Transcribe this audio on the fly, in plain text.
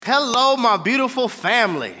Hello, my beautiful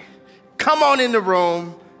family. Come on in the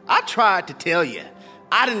room. I tried to tell you.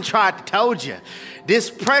 I didn't try to told you. This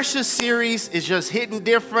precious series is just hitting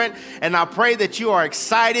different, and I pray that you are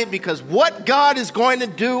excited because what God is going to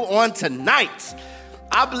do on tonight,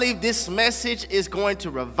 I believe this message is going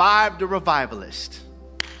to revive the revivalist.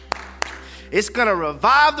 It's going to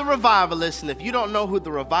revive the revivalist, and if you don't know who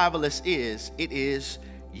the revivalist is, it is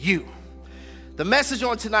you. The message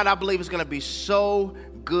on tonight, I believe, is going to be so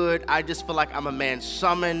good. I just feel like I'm a man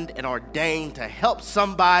summoned and ordained to help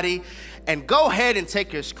somebody. And go ahead and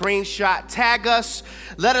take your screenshot, tag us,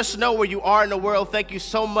 let us know where you are in the world. Thank you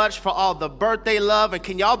so much for all the birthday love. And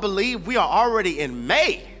can y'all believe we are already in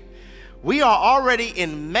May? We are already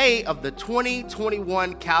in May of the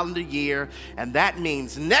 2021 calendar year. And that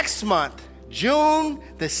means next month, June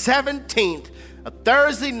the 17th, a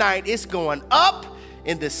Thursday night, it's going up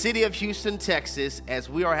in the city of Houston, Texas, as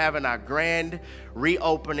we are having our grand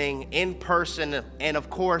reopening in person and, of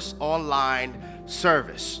course, online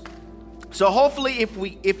service. So hopefully,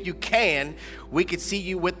 if you can, we could see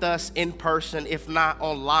you with us in person. If not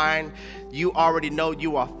online, you already know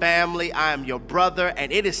you are family. I am your brother,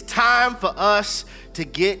 and it is time for us to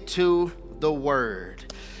get to the Word.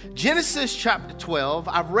 Genesis chapter 12,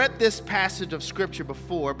 I've read this passage of scripture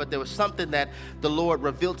before, but there was something that the Lord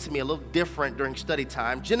revealed to me a little different during study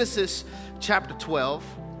time. Genesis chapter 12,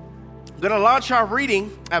 I'm going to launch our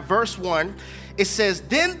reading at verse 1. It says,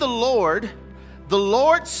 "Then the Lord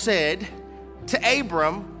said to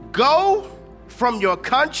Abram, go from your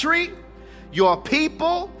country, your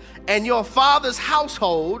people, and your father's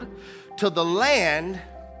household to the land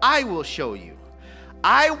I will show you.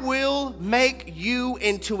 I will make you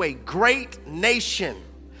into a great nation,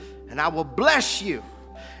 and I will bless you,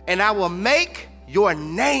 and I will make your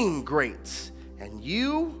name great, and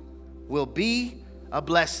you will be a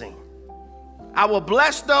blessing. I will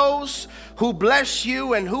bless those who bless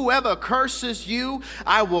you, and whoever curses you,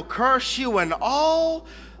 I will curse you, and all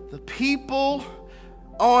the people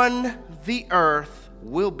on the earth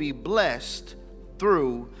will be blessed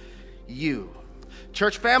through you."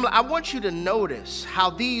 Church family, I want you to notice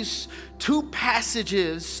how these two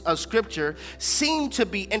passages of scripture seem to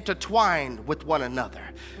be intertwined with one another.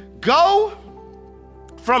 Go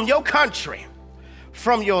from your country,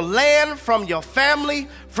 from your land, from your family,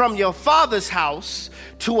 from your father's house,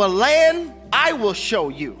 to a land I will show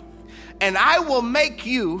you, and I will make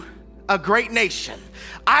you a great nation.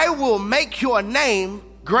 I will make your name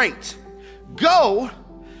great. Go,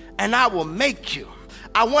 and I will make you.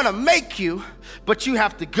 I want to make you, but you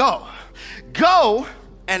have to go. Go,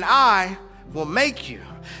 and I will make you.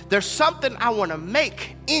 There's something I want to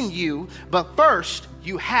make in you, but first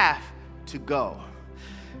you have to go.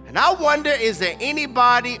 And I wonder, is there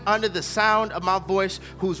anybody under the sound of my voice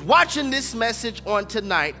who's watching this message on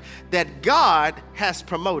tonight that God has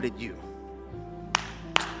promoted you?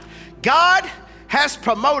 God has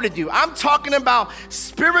promoted you. I'm talking about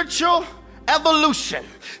spiritual evolution,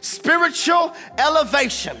 spiritual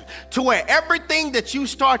elevation, to where everything that you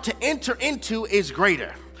start to enter into is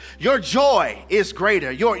greater. Your joy is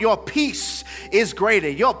greater. Your peace is greater.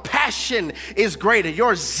 Your passion is greater.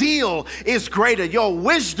 Your zeal is greater. Your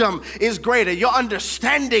wisdom is greater. Your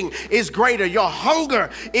understanding is greater. Your hunger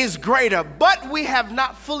is greater. But we have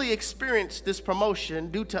not fully experienced this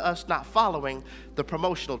promotion due to us not following the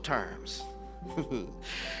promotional terms.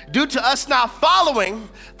 Due to us not following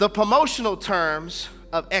the promotional terms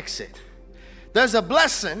of exit. There's a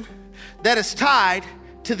blessing that is tied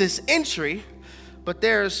to this entry, but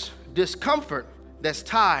there's discomfort that's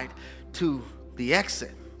tied to the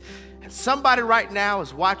exit. And somebody right now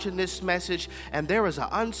is watching this message, and there is an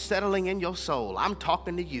unsettling in your soul. I'm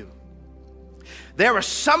talking to you. There is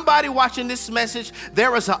somebody watching this message.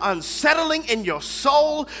 There is an unsettling in your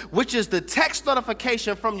soul, which is the text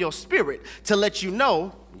notification from your spirit to let you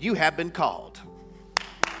know you have been called.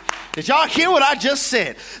 Did y'all hear what I just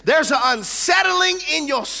said? There's an unsettling in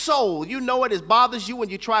your soul. You know it bothers you when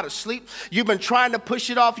you try to sleep. You've been trying to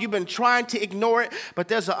push it off. You've been trying to ignore it. But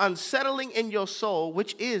there's an unsettling in your soul,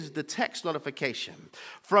 which is the text notification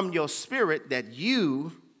from your spirit that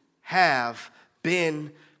you have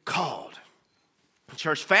been called.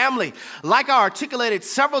 Church family, like I articulated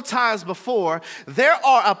several times before, there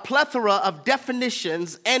are a plethora of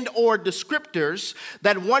definitions and or descriptors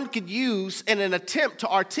that one could use in an attempt to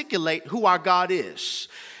articulate who our God is.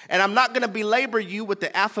 And I'm not going to belabor you with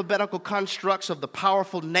the alphabetical constructs of the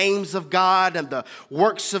powerful names of God and the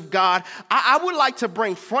works of God. I would like to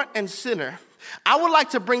bring front and center I would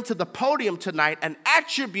like to bring to the podium tonight an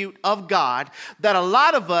attribute of God that a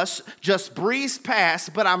lot of us just breeze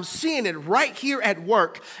past, but I'm seeing it right here at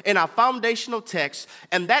work in our foundational text,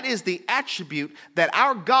 and that is the attribute that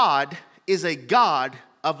our God is a God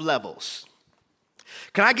of levels.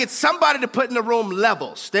 Can I get somebody to put in the room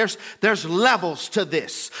levels? There's levels to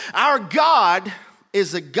this. Our God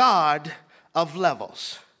is a God of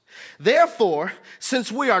levels. Therefore,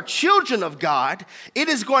 since we are children of God, it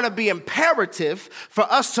is going to be imperative for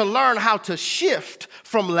us to learn how to shift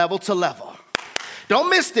from level to level. Don't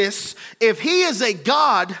miss this. If he is a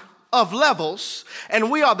God of levels and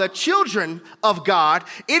we are the children of God,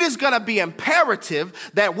 it is going to be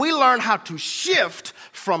imperative that we learn how to shift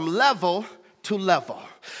from level to level,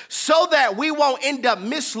 so that we won't end up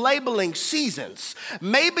mislabeling seasons.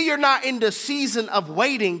 Maybe you're not in the season of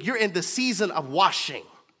waiting, you're in the season of washing.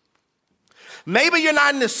 Maybe you're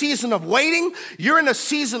not in the season of waiting, you're in the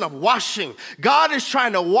season of washing. God is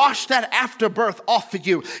trying to wash that afterbirth off of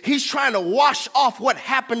you. He's trying to wash off what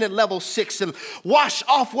happened at level 6 and wash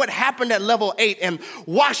off what happened at level 8 and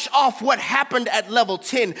wash off what happened at level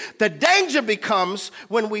 10. The danger becomes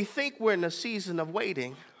when we think we're in the season of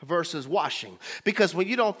waiting versus washing. Because when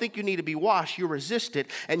you don't think you need to be washed, you resist it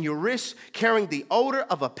and you risk carrying the odor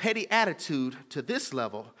of a petty attitude to this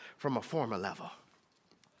level from a former level.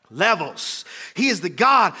 Levels. He is the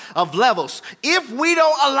God of levels. If we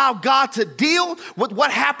don't allow God to deal with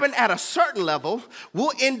what happened at a certain level,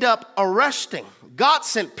 we'll end up arresting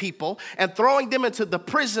God-sent people and throwing them into the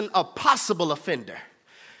prison of possible offender.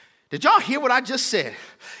 Did y'all hear what I just said?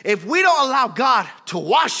 If we don't allow God to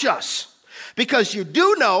wash us, because you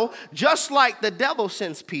do know, just like the devil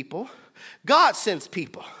sends people, God sends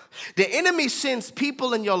people. The enemy sends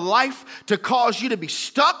people in your life to cause you to be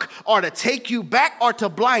stuck or to take you back or to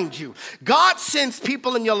blind you. God sends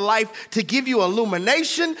people in your life to give you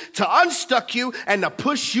illumination, to unstuck you, and to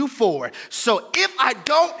push you forward. So if I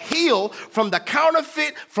don't heal from the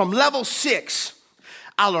counterfeit from level 6,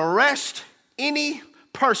 I'll arrest any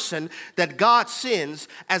person that God sends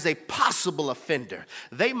as a possible offender.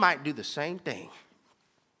 They might do the same thing.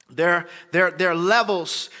 There are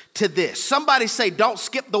levels to this. Somebody say, don't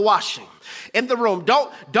skip the washing. In the room,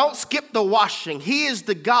 don't skip the washing. He is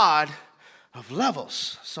the God of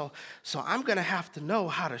levels. So I'm going to have to know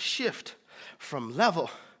how to shift from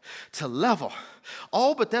level to level.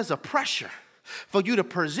 Oh, but there's a pressure for you to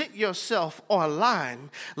present yourself online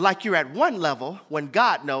like you're at one level when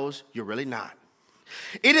God knows you're really not.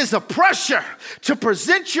 It is a pressure to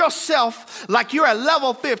present yourself like you're at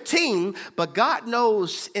level 15, but God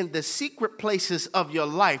knows in the secret places of your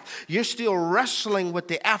life, you're still wrestling with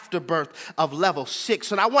the afterbirth of level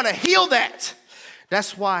 6. And I want to heal that.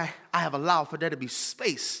 That's why I have allowed for there to be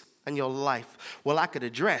space in your life where I could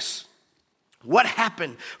address what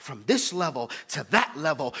happened from this level to that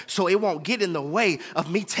level so it won't get in the way of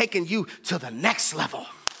me taking you to the next level.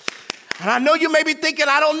 And I know you may be thinking,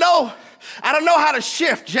 I don't know how to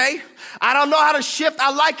shift, Jay. I don't know how to shift.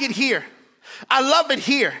 I like it here. I love it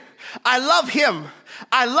here. I love him.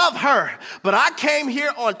 I love her. But I came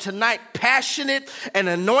here on tonight passionate and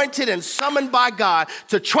anointed and summoned by God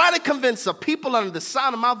to try to convince the people under the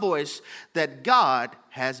sound of my voice that God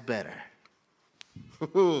has better.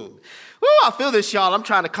 Ooh, I feel this, y'all. I'm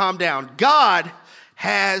trying to calm down. God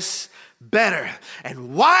has better.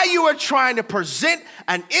 And while you are trying to present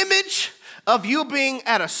an image of you being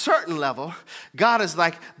at a certain level, God is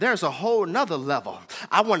like, there's a whole nother level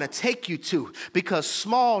I want to take you to, because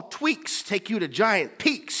small tweaks take you to giant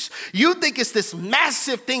peaks. You think it's this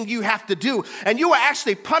massive thing you have to do, and you are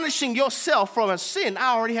actually punishing yourself from a sin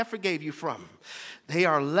I already have forgave you from. They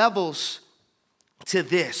are levels to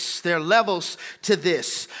this. There are levels to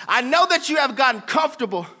this. I know that you have gotten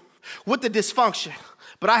comfortable with the dysfunction,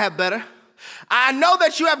 but I have better. I know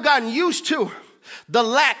that you have gotten used to the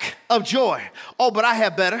lack of joy. Oh, but I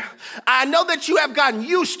have better. I know that you have gotten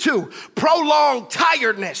used to prolonged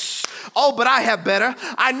tiredness. Oh, but I have better.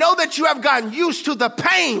 I know that you have gotten used to the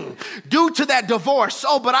pain due to that divorce.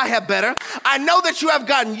 Oh, but I have better. I know that you have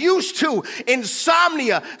gotten used to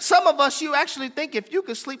insomnia. Some of us, you actually think if you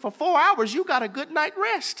could sleep for 4 hours, you got a good night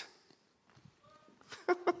rest.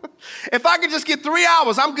 If I could just get 3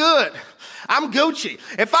 hours, I'm good. I'm Gucci.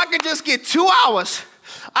 If I could just get 2 hours,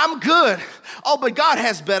 I'm good. Oh, but God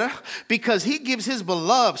has better, because he gives his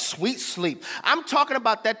beloved sweet sleep. I'm talking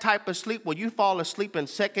about that type of sleep where you fall asleep in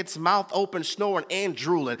seconds, mouth open, snoring and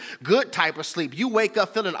drooling. Good type of sleep. You wake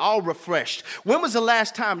up feeling all refreshed. When was the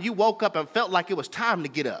last time you woke up and felt like it was time to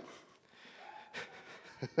get up?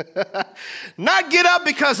 Not get up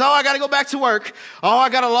because, oh, I got to go back to work. Oh, I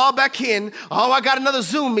got to log back in. Oh, I got another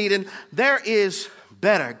Zoom meeting. There is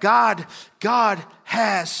better. God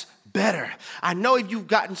has better. I know you've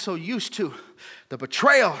gotten so used to the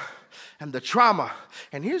betrayal and the trauma.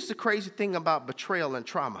 And here's the crazy thing about betrayal and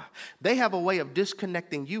trauma. They have a way of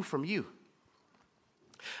disconnecting you from you.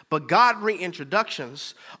 But God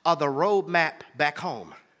reintroductions are the roadmap back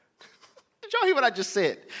home. Did y'all hear what I just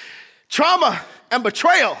said? Trauma and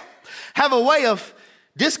betrayal have a way of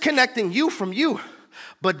disconnecting you from you.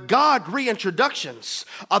 But God reintroductions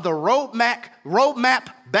are the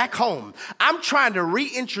roadmap back home. I'm trying to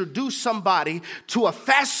reintroduce somebody to a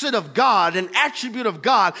facet of God, an attribute of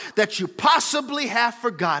God that you possibly have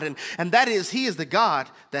forgotten. And that is, He is the God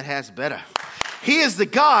that has better. He is the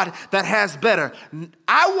God that has better.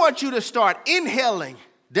 I want you to start inhaling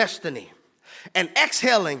destiny and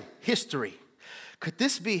exhaling history. Could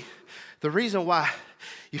this be the reason why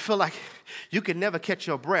you feel like you can never catch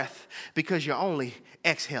your breath? Because you're only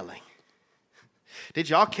exhaling. Did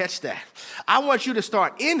y'all catch that? I want you to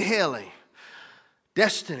start inhaling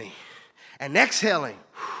destiny and exhaling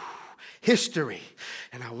history.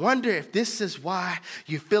 And I wonder if this is why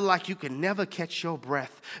you feel like you can never catch your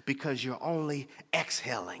breath, because you're only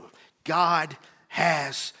exhaling. God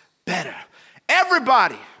has better.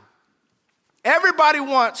 Everybody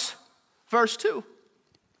wants verse 2.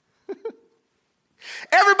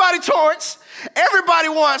 Everybody, Torrance, everybody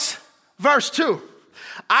wants verse 2.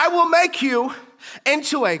 I will make you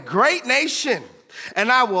into a great nation,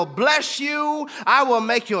 and I will bless you. I will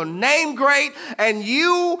make your name great, and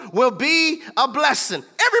you will be a blessing.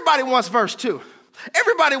 Everybody wants verse 2.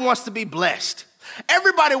 Everybody wants to be blessed.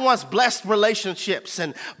 Everybody wants blessed relationships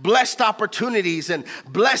and blessed opportunities and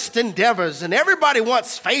blessed endeavors. And everybody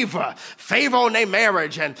wants favor on their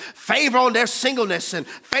marriage and favor on their singleness and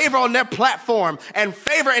favor on their platform and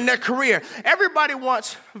favor in their career. Everybody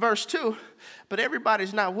wants verse 2, but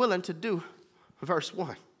everybody's not willing to do verse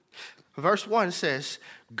 1. Verse 1 says,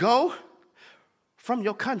 go from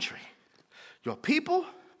your country, your people,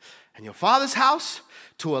 and your father's house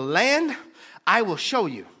to a land I will show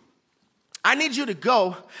you. I need you to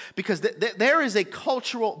go because there is a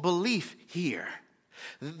cultural belief here.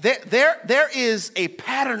 There is a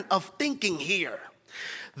pattern of thinking here.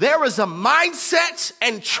 There is a mindset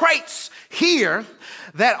and traits here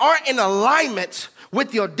that aren't in alignment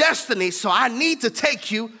with your destiny, so I need to take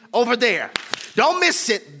you over there. Don't miss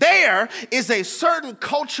it. There is a certain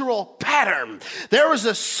cultural pattern. There is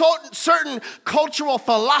a certain cultural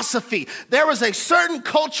philosophy. There is a certain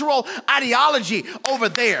cultural ideology over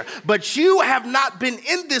there. But you have not been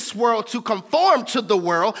in this world to conform to the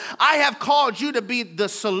world. I have called you to be the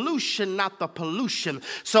solution, not the pollution.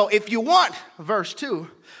 So if you want verse 2,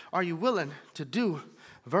 are you willing to do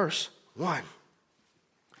verse 1?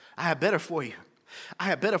 I have better for you. I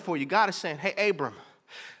have better for you. God is saying, hey, Abram,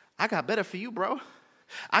 I got better for you, bro.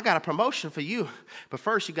 I got a promotion for you. But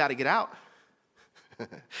first, you got to get out.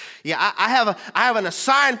 Yeah, I have an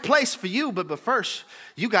assigned place for you, but first,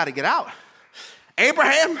 you got to get out.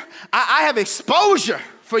 Abraham, I have exposure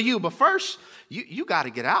for you, but first, you got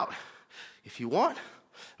to get out. If you want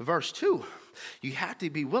verse 2, you have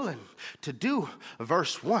to be willing to do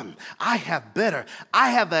verse 1. I have better.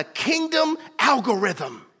 I have a kingdom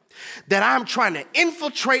algorithm that I'm trying to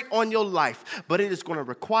infiltrate on your life, but it is going to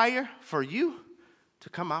require for you to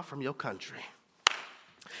come out from your country.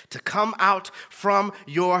 To come out from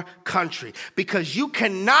your country. Because you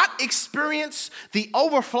cannot experience the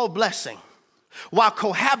overflow blessing while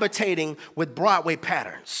cohabitating with Broadway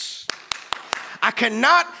patterns. I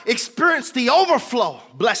cannot experience the overflow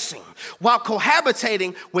blessing while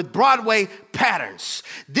cohabitating with Broadway patterns.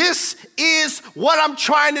 This is what I'm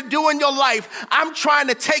trying to do in your life. I'm trying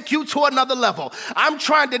to take you to another level. I'm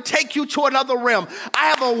trying to take you to another realm. I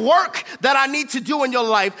have a work that I need to do in your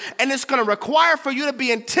life, and it's going to require for you to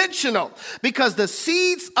be intentional, because the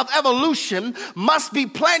seeds of evolution must be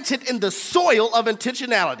planted in the soil of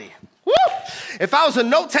intentionality. Woo! If I was a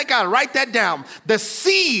note taker, I'd write that down. The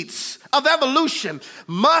seeds of evolution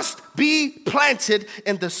must be planted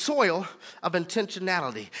in the soil of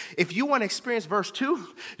intentionality. If you want to experience verse 2,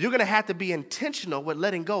 you're going to have to be intentional with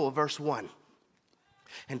letting go of verse 1.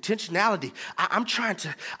 Intentionality. I'm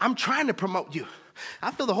trying to promote you.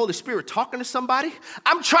 I feel the Holy Spirit talking to somebody.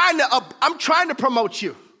 I'm trying to promote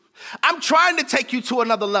you. I'm trying to take you to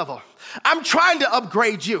another level. I'm trying to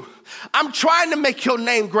upgrade you. I'm trying to make your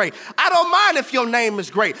name great. I don't mind if your name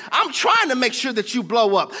is great. I'm trying to make sure that you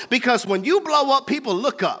blow up, because when you blow up, people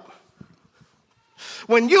look up.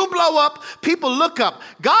 When you blow up, people look up.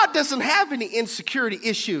 God doesn't have any insecurity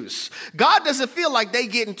issues. God doesn't feel like they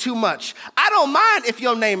getting too much. I don't mind if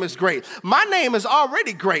your name is great. My name is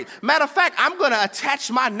already great. Matter of fact, I'm going to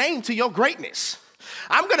attach my name to your greatness.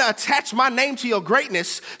 I'm going to attach my name to your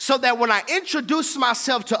greatness so that when I introduce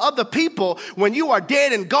myself to other people, when you are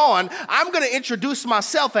dead and gone, I'm going to introduce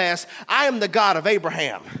myself as, I am the God of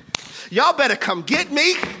Abraham. Y'all better come get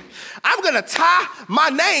me. I'm going to tie my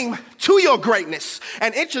name to your greatness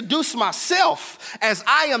and introduce myself as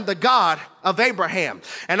I am the God of Abraham.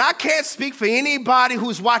 And I can't speak for anybody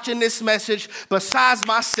who's watching this message besides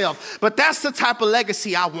myself, but that's the type of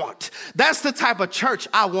legacy I want. That's the type of church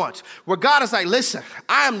I want, where God is like, listen,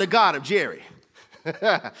 I am the God of Jerry.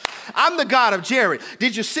 I'm the God of Jerry.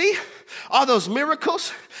 Did you see all those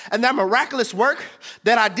miracles and that miraculous work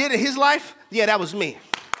that I did in his life? Yeah, that was me.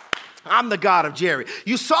 I'm the God of Jerry.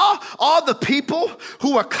 You saw all the people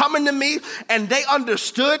who were coming to me and they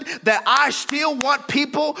understood that I still want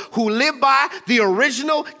people who live by the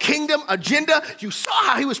original kingdom agenda. You saw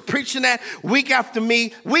how he was preaching that week after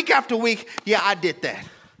week. Yeah, I did that.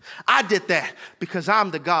 I did that because I'm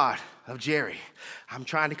the God of Jerry. I'm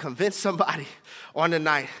trying to convince somebody on the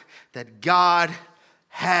night that God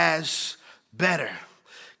has better.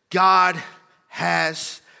 God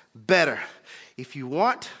has better. If you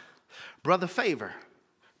want Brother Favor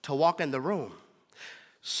to walk in the room,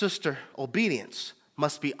 Sister Obedience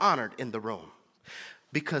must be honored in the room,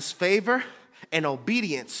 because favor and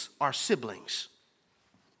obedience are siblings.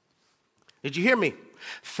 Did you hear me?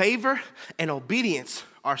 Favor and obedience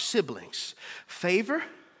are siblings. Favor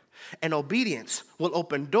and obedience will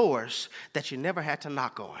open doors that you never had to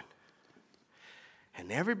knock on.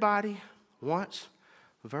 And everybody wants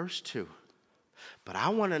verse 2. But I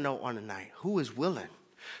want to know on the night, who is willing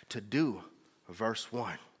to do verse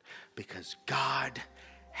 1, because God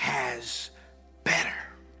has better.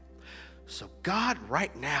 So God,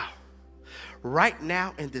 right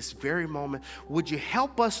now in this very moment, would you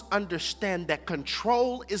help us understand that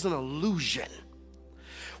control is an illusion?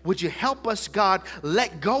 Would you help us, God,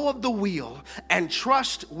 let go of the wheel and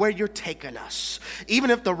trust where you're taking us?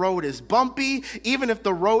 Even if the road is bumpy, even if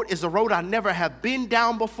the road is a road I never have been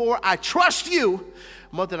down before, I trust you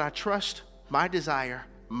more than I trust my desire,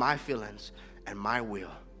 my feelings, and my will.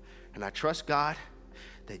 And I trust, God,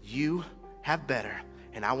 that you have better,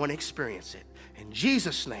 and I want to experience it. In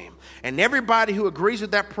Jesus' name. And everybody who agrees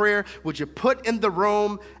with that prayer, would you put in the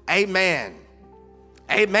room, amen.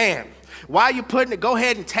 Amen. While you're putting it, go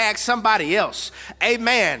ahead and tag somebody else.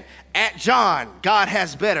 Amen. At John, God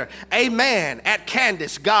has better. Amen. At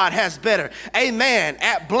Candace, God has better. Amen.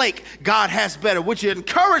 At Blake, God has better. Would you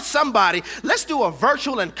encourage somebody? Let's do a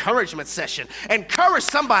virtual encouragement session. Encourage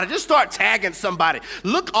somebody. Just start tagging somebody.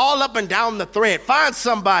 Look all up and down the thread. Find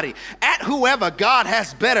somebody. At whoever, God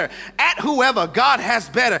has better. At whoever, God has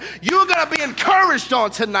better. You're going to be encouraged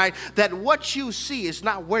on tonight that what you see is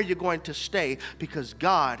not where you're going to stay, because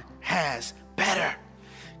God has better.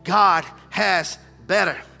 God has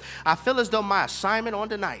better. I feel as though my assignment on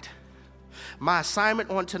tonight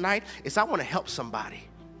is I want to help somebody.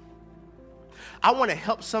 I want to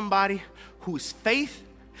help somebody whose faith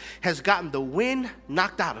has gotten the wind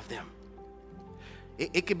knocked out of them.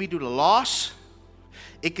 It could be due to loss.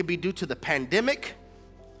 It could be due to the pandemic.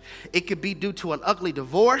 It could be due to an ugly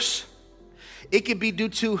divorce. It could be due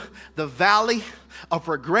to the valley of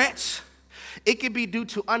regrets. It could be due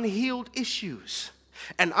to unhealed issues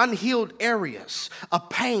and unhealed areas of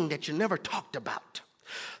pain that you never talked about.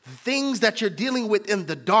 Things that you're dealing with in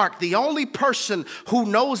the dark. The only person who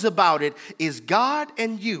knows about it is God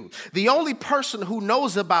and you. The only person who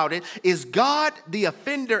knows about it is God, the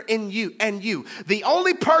offender, in you and you. The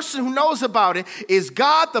only person who knows about it is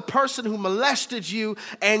God, the person who molested you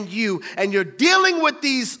and you. And you're dealing with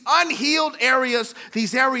these unhealed areas,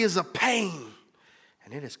 these areas of pain.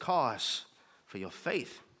 And it is cause for your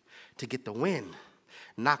faith to get the wind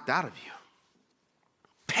knocked out of you.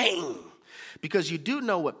 Pain. Because you do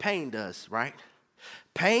know what pain does, right?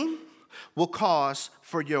 Pain will cause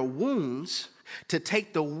for your wounds to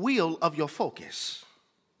take the wheel of your focus.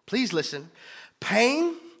 Please listen.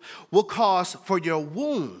 Pain will cause for your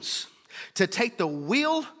wounds to take the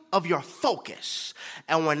wheel of your focus.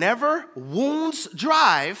 And whenever wounds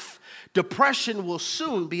drive, depression will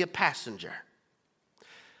soon be a passenger.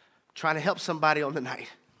 I'm trying to help somebody on the night.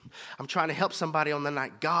 I'm trying to help somebody on the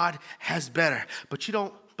night. God has better, but you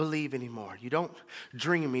don't believe anymore. You don't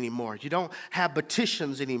dream anymore. You don't have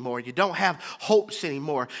petitions anymore. You don't have hopes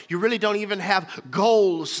anymore. You really don't even have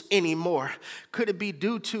goals anymore. Could it be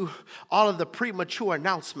due to all of the premature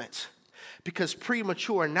announcements? Because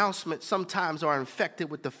premature announcements sometimes are infected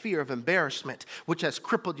with the fear of embarrassment, which has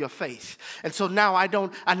crippled your faith. And so now I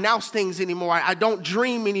don't announce things anymore. I don't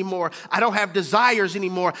dream anymore. I don't have desires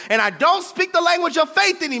anymore. And I don't speak the language of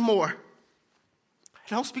faith anymore.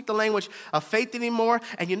 don't speak the language of faith anymore.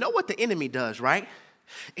 And you know what the enemy does, right?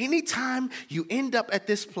 Anytime you end up at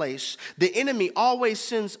this place, the enemy always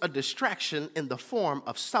sends a distraction in the form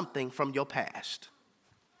of something from your past.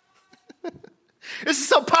 This is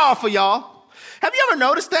so powerful, y'all. Have you ever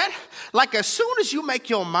noticed that? Like as soon as you make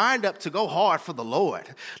your mind up to go hard for the Lord,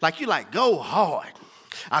 like you like, go hard.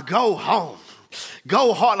 I go home.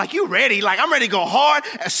 Go hard. Like you ready. Like I'm ready to go hard.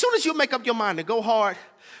 As soon as you make up your mind to go hard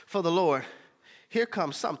for the Lord, here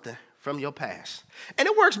comes something from your past. And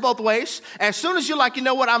it works both ways. As soon as you're like, you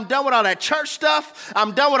know what, I'm done with all that church stuff.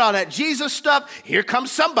 I'm done with all that Jesus stuff. Here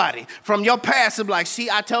comes somebody from your past and be like, see,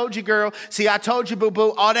 I told you, girl. See, I told you,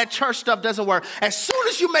 boo-boo. All that church stuff doesn't work. As soon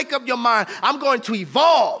as you make up your mind, I'm going to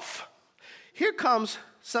evolve. Here comes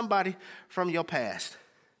somebody from your past.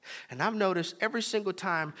 And I've noticed every single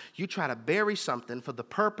time you try to bury something for the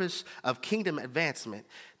purpose of kingdom advancement,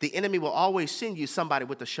 the enemy will always send you somebody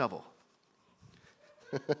with a shovel.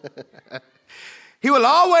 He will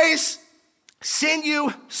always send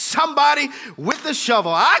you somebody with a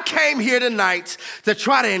shovel. I came here tonight to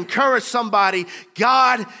try to encourage somebody.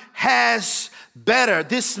 God has better.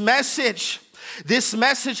 This message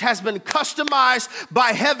has been customized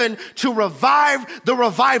by heaven to revive the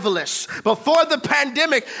revivalists. Before the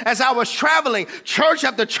pandemic, as I was traveling, church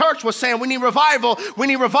after church was saying, we need revival, we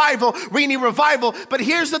need revival, we need revival. But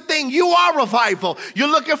here's the thing, you are revival. You're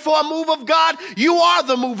looking for a move of God, you are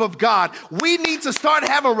the move of God. We need to start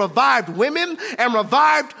having revived women and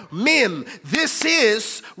revived men. This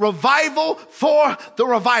is revival for the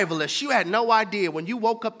revivalists. You had no idea when you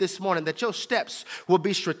woke up this morning that your steps would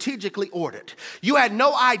be strategically ordered. You had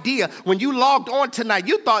no idea when you logged on tonight.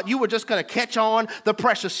 You thought you were just going to catch on the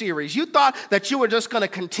Precious series. You thought that you were just going to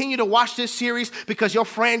continue to watch this series because your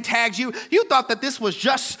friend tagged you. You thought that this was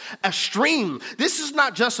just a stream. This is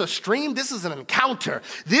not just a stream. This is an encounter.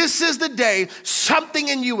 This is the day something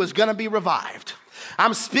in you is going to be revived.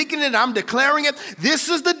 I'm speaking it, I'm declaring it. This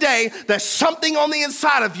is the day that something on the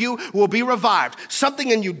inside of you will be revived. Something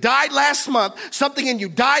in you died last month, something in you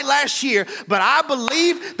died last year, but I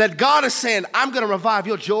believe that God is saying, I'm going to revive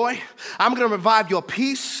your joy. I'm going to revive your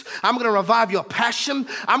peace. I'm going to revive your passion.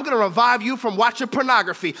 I'm going to revive you from watching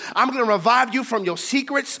pornography. I'm going to revive you from your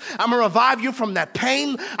secrets. I'm going to revive you from that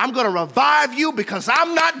pain. I'm going to revive you because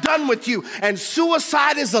I'm not done with you. And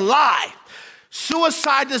suicide is a lie.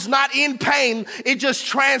 Suicide does not end pain. It just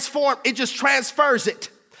transfers it.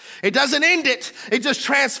 It doesn't end it. It just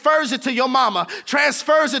transfers it to your mama,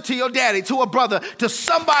 transfers it to your daddy, to a brother, to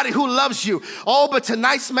somebody who loves you. Oh, but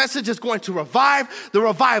tonight's message is going to revive the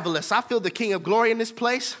revivalists. I feel the King of Glory in this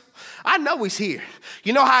place. I know he's here.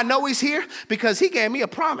 You know how I know he's here? Because he gave me a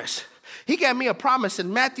promise. He gave me a promise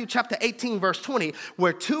in Matthew chapter 18, verse 20,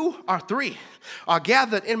 where 2 or 3 are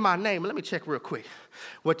gathered in my name. Let me check real quick.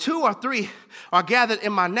 Where 2 or 3 are gathered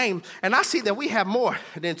in my name. And I see that we have more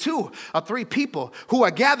than 2 or 3 people who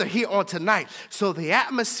are gathered here on tonight. So the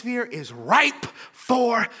atmosphere is ripe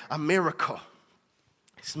for a miracle.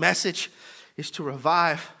 This message is to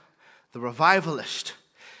revive the revivalist.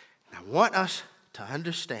 And I want us to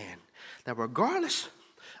understand that regardless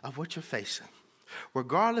of what you're facing,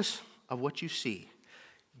 regardless of what you see,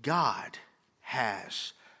 God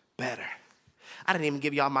has better. I didn't even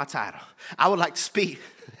give y'all my title. I would like to speak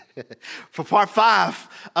for part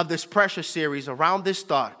 5 of this Precious series around this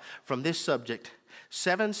thought from this subject,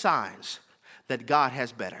 7 signs that God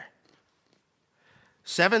has better.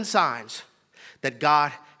 7 signs that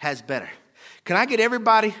God has better. Can I get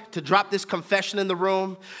everybody to drop this confession in the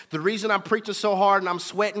room? The reason I'm preaching so hard and I'm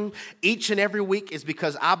sweating each and every week is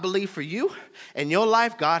because I believe for you and your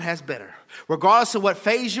life, God has better. Regardless of what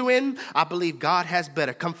phase you're in, I believe God has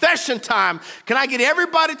better. Confession time. Can I get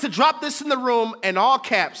everybody to drop this in the room in all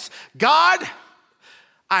caps? God,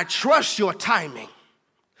 I trust your timing.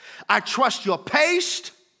 I trust your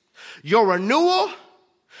pace, your renewal,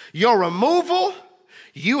 your removal.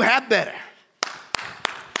 You have better.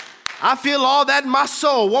 I feel all that in my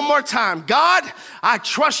soul. One more time. God, I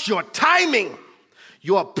trust your timing,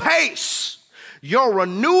 your pace, your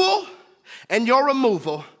renewal, and your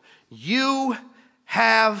removal. You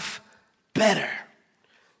have better.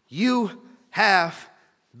 You have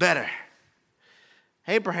better.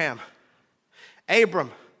 Abram,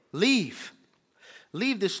 leave.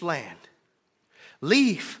 Leave this land.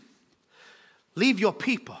 Leave your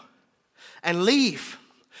people. And leave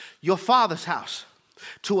your father's house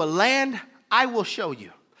to a land I will show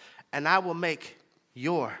you, and I will make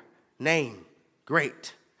your name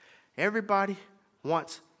great. Everybody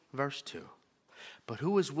wants verse 2, but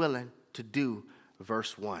who is willing to do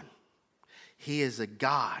verse 1? He is a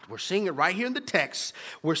God. We're seeing it right here in the text.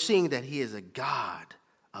 We're seeing that he is a God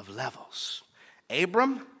of levels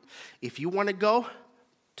Abram, if you want to go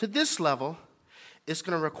to this level, it's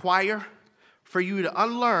going to require for you to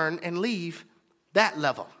unlearn and leave that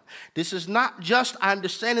level. This is not just, I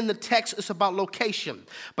understand in the text, it's about location,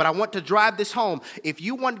 but I want to drive this home. If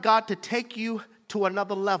you want God to take you to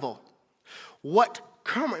another level, what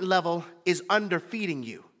current level is underfeeding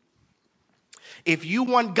you? If you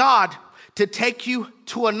want God to take you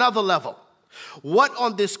to another level, what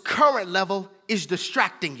on this current level is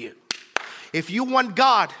distracting you? If you want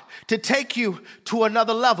God to take you to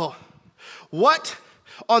another level, what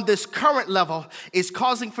on this current level is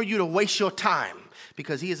causing for you to waste your time?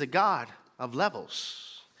 Because he is a God of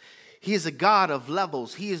levels. He is a God of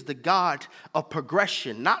levels. He is the God of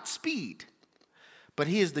progression, not speed, but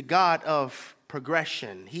he is the God of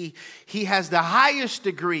progression. He has the highest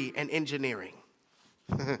degree in engineering.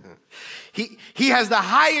 He has the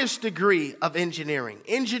highest degree of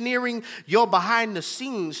engineering your behind the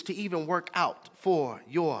scenes to even work out for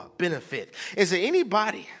your benefit. Is there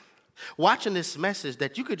anybody watching this message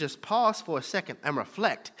that you could just pause for a second and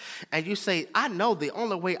reflect, and you say, I know the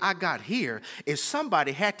only way I got here is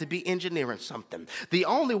somebody had to be engineering something. The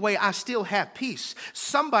only way I still have peace,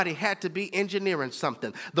 somebody had to be engineering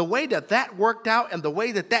something. The way that worked out and the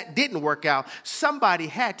way that didn't work out, somebody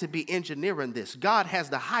had to be engineering this. God has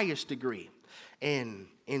the highest degree in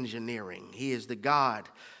engineering. He is the God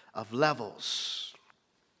of levels.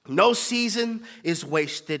 No season is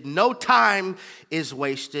wasted. No time is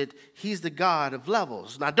wasted. He's the God of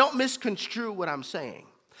levels. Now, don't misconstrue what I'm saying.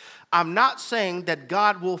 I'm not saying that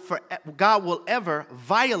God will ever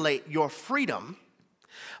violate your freedom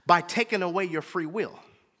by taking away your free will.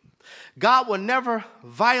 God will never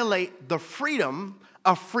violate the freedom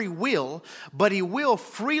of free will, but he will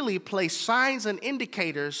freely place signs and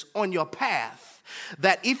indicators on your path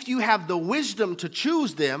that if you have the wisdom to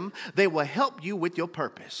choose them, they will help you with your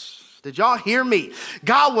purpose. Did y'all hear me?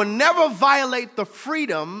 God will never violate the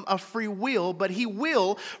freedom of free will, but he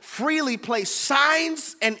will freely place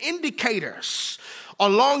signs and indicators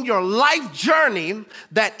along your life journey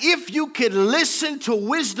that if you can listen to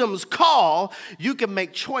wisdom's call, you can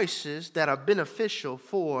make choices that are beneficial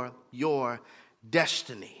for your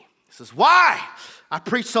destiny. This is why I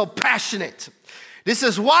preach so passionate. This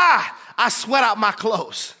is why I sweat out my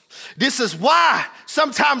clothes. This is why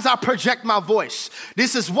sometimes I project my voice.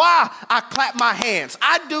 This is why I clap my hands.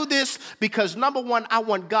 I do this because, number one, I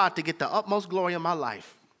want God to get the utmost glory in my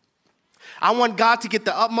life. I want God to get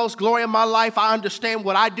the utmost glory in my life. I understand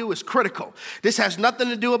what I do is critical. This has nothing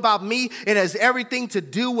to do about me. It has everything to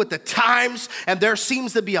do with the times, and there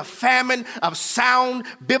seems to be a famine of sound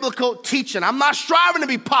biblical teaching. I'm not striving to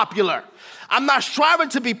be popular. I'm not striving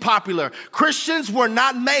to be popular. Christians were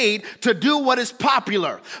not made to do what is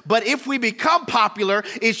popular. But if we become popular,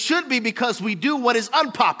 it should be because we do what is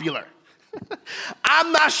unpopular.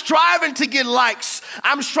 I'm not striving to get likes.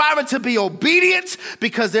 I'm striving to be obedient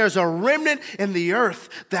because there's a remnant in the earth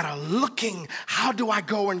that are looking, how do I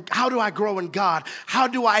grow in God? How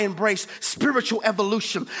do I embrace spiritual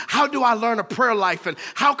evolution? How do I learn a prayer life? And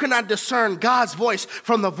how can I discern God's voice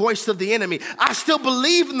from the voice of the enemy? I still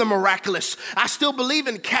believe in the miraculous. I still believe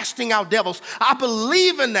in casting out devils. I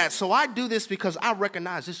believe in that. So I do this because I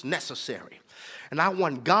recognize it's necessary. And I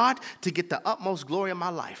want God to get the utmost glory in my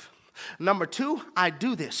life. Number two, I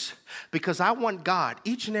do this because I want God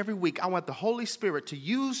each and every week. I want the Holy Spirit to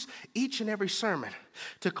use each and every sermon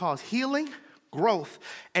to cause healing, growth,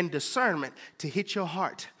 and discernment to hit your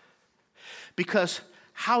heart. Because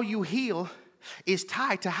how you heal is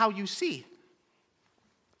tied to how you see.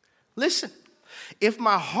 Listen, if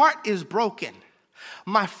my heart is broken,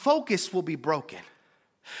 my focus will be broken.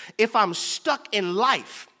 If I'm stuck in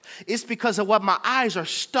life, it's because of what my eyes are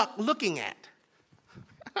stuck looking at.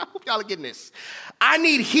 I hope y'all are getting this. I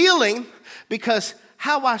need healing because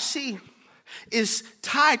how I see is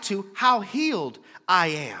tied to how healed I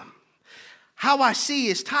am. How I see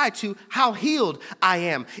is tied to how healed I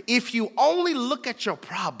am. If you only look at your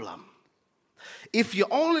problem,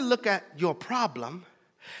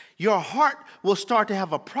 your heart will start to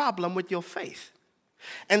have a problem with your faith.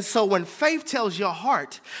 And so when faith tells your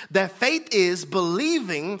heart that faith is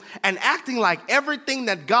believing and acting like everything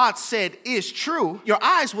that God said is true, your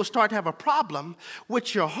eyes will start to have a problem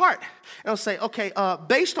with your heart. And it'll say, okay,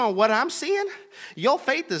 based on what I'm seeing, your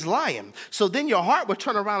faith is lying. So then your heart will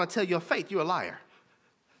turn around and tell your faith you're a liar.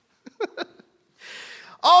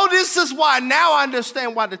 Oh, this is why now I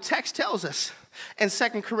understand why the text tells us in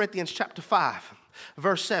 2 Corinthians chapter 5,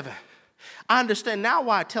 verse 7. I understand now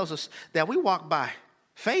why it tells us that we walk by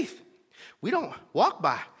faith. We don't walk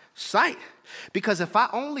by sight. Because if I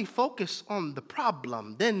only focus on the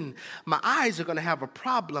problem, then my eyes are going to have a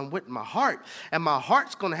problem with my heart, and my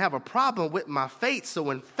heart's going to have a problem with my faith. So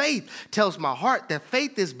when faith tells my heart that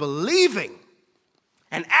faith is believing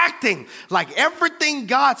and acting like everything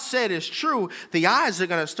God said is true, the eyes are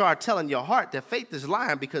going to start telling your heart that faith is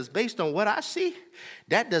lying, because based on what I see,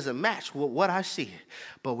 that doesn't match with what I see.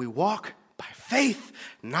 But we walk by faith,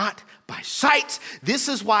 not by sight. This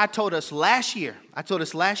is why I told us last year,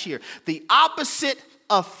 the opposite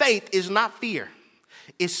of faith is not fear,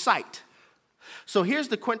 it's sight. So here's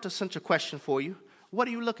the quintessential question for you. What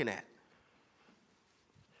are you looking at?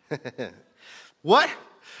 What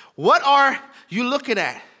are you looking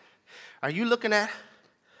at? Are you looking at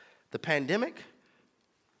the pandemic?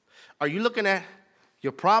 Are you looking at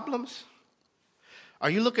your problems? Are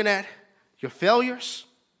you looking at your failures?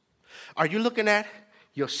 Are you looking at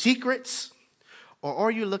your secrets? Or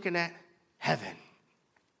are you looking at heaven?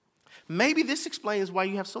 Maybe this explains why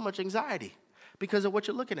you have so much anxiety, because of what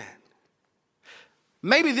you're looking at.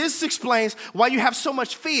 Maybe this explains why you have so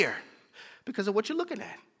much fear, because of what you're looking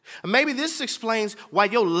at. Maybe this explains why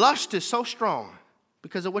your lust is so strong,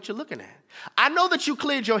 because of what you're looking at. I know that you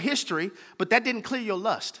cleared your history, but that didn't clear your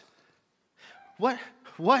lust. What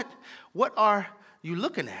are you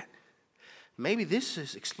looking at? Maybe this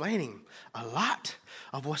is explaining a lot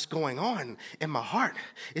of what's going on in my heart.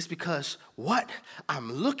 It's because what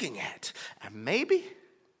I'm looking at. And maybe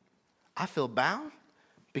I feel bound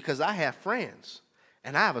because I have friends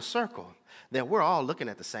and I have a circle that we're all looking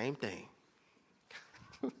at the same thing.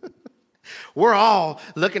 We're all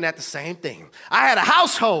looking at the same thing. I had a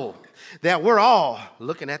household that we're all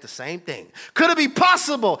looking at the same thing. Could it be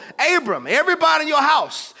possible, Abram, everybody in your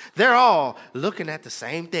house, they're all looking at the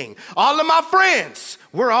same thing. All of my friends,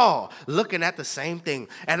 we're all looking at the same thing.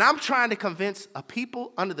 And I'm trying to convince a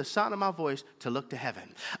people under the sound of my voice to look to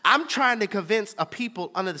heaven. I'm trying to convince a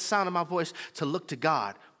people under the sound of my voice to look to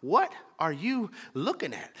God. What are you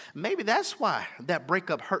looking at? Maybe that's why that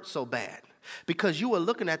breakup hurt so bad. Because you were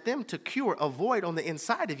looking at them to cure a void on the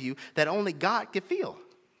inside of you that only God could feel.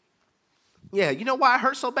 Yeah, you know why it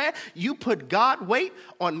hurt so bad? You put God weight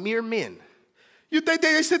on mere men. You think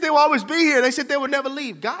they said they will always be here. They said they would never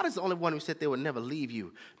leave. God is the only one who said they would never leave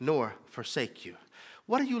you nor forsake you.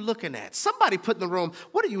 What are you looking at? Somebody put in the room,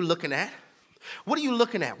 what are you looking at? What are you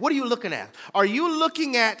looking at? What are you looking at? Are you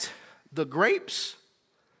looking at the grapes?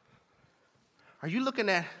 Are you looking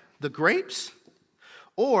at the grapes?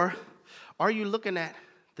 Or are you looking at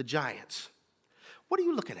the giants? What are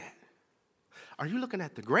you looking at? Are you looking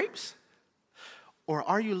at the grapes? Or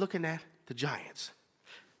are you looking at the giants?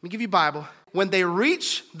 Let me give you a Bible. When they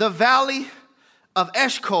reached the valley of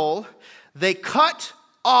Eshcol, they cut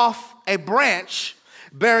off a branch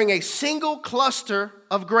bearing a single cluster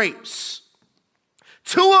of grapes.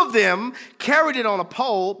 2 of them carried it on a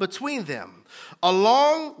pole between them,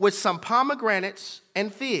 along with some pomegranates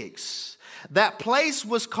and figs. That place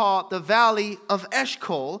was called the Valley of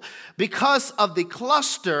Eshcol because of the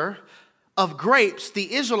cluster of grapes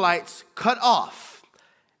the Israelites cut off.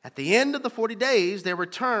 At the end of the 40 days, they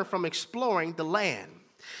returned from exploring the land.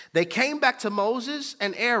 They came back to Moses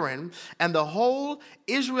and Aaron and the whole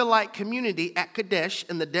Israelite community at Kadesh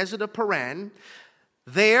in the desert of Paran.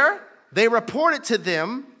 There, they reported to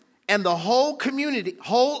them and the whole community,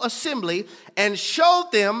 whole assembly, and showed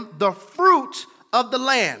them the fruit of the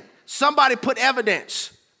land. Somebody put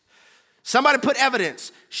evidence. Somebody put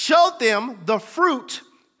evidence. Showed them the fruit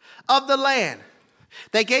of the land.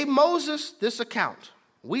 They gave Moses this account.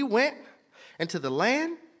 We went into the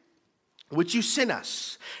land which you sent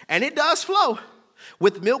us, and it does flow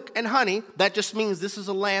with milk and honey. That just means this is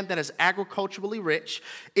a land that is agriculturally rich.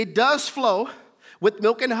 It does flow with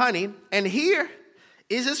milk and honey, and here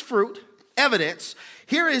is its fruit, evidence.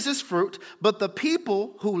 Here is its fruit, but the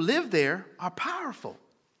people who live there are powerful.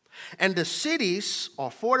 And the cities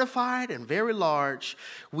are fortified and very large.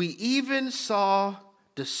 We even saw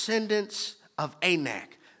descendants of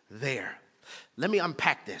Anak there. Let me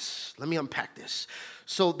unpack this.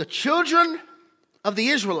 So the children of the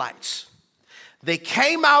Israelites, they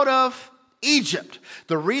came out of Egypt.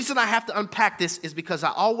 The reason I have to unpack this is because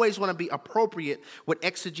I always want to be appropriate with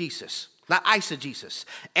exegesis. Not eisegesis.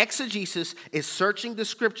 Exegesis is searching the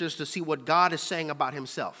scriptures to see what God is saying about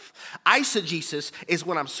himself. Eisegesis is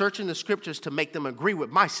when I'm searching the scriptures to make them agree with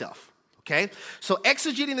myself. Okay? So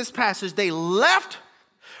exegeting this passage, they left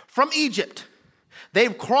from Egypt.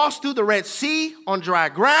 They've crossed through the Red Sea on dry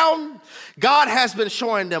ground. God has been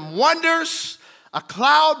showing them wonders A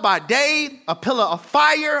cloud by day, a pillar of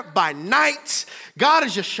fire by night. God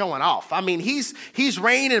is just showing off. I mean, he's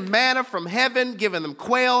raining manna from heaven, giving them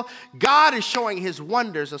quail. God is showing his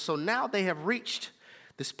wonders. And so now they have reached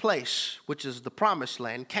this place, which is the promised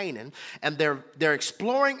land, Canaan, and they're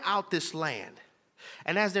exploring out this land.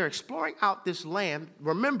 And as they're exploring out this land,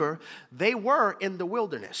 remember, they were in the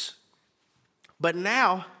wilderness. But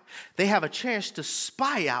now they have a chance to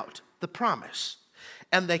spy out the promise.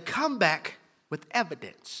 And they come back with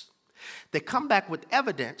evidence. They come back with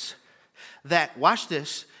evidence that, watch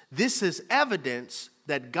this, this is evidence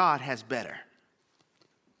that God has better.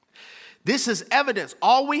 This is evidence.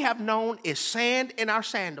 All we have known is sand in our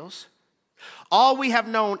sandals. All we have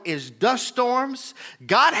known is dust storms.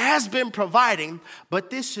 God has been providing, but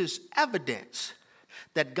this is evidence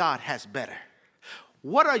that God has better.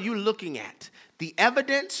 What are you looking at? The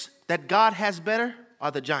evidence that God has better or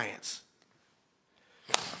the giants?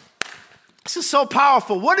 This is so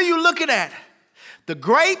powerful. What are you looking at? The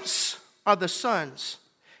grapes are the sons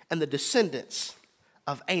and the descendants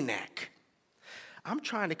of Anak. I'm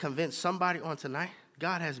trying to convince somebody on tonight,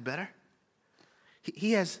 God has better.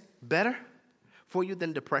 He has better for you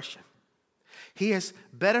than depression. He has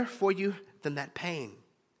better for you than that pain.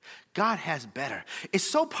 God has better. It's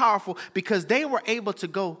so powerful because they were able to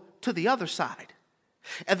go to the other side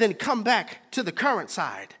and then come back to the current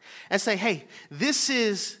side and say, hey, this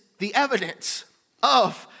is the evidence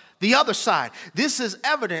of the other side. This is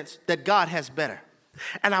evidence that God has better.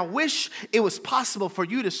 And I wish it was possible for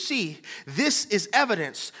you to see this is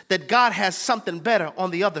evidence that God has something better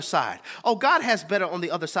on the other side. Oh, God has better on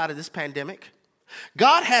the other side of this pandemic.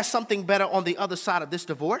 God has something better on the other side of this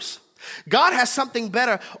divorce. God has something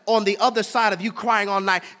better on the other side of you crying all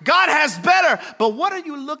night. God has better. But what are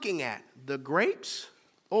you looking at? The grapes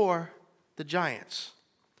or the giants?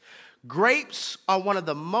 Grapes are one of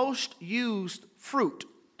the most used fruit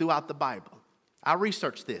throughout the Bible. I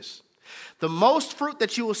researched this. The most fruit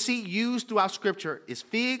that you will see used throughout Scripture is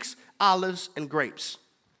figs, olives, and grapes.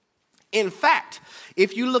 In fact,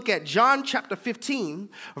 if you look at John chapter 15,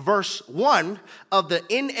 verse 1 of the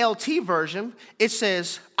NLT version, it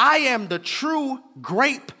says, I am the true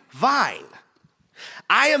grapevine.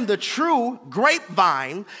 I am the true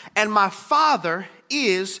grapevine, and my Father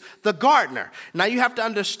is the gardener. Now you have to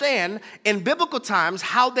understand, in biblical times,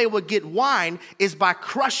 how they would get wine is by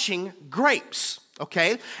crushing grapes.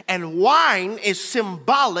 Okay? And wine is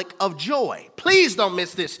symbolic of joy. Please don't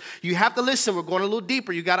miss this. You have to listen. We're going a little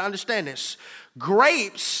deeper. You got to understand this.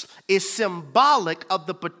 Grapes is symbolic of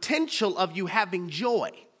the potential of you having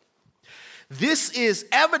joy. This is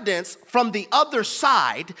evidence from the other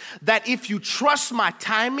side that if you trust my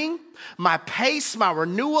timing, my pace, my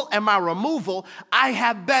renewal, and my removal, I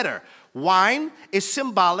have better. Wine is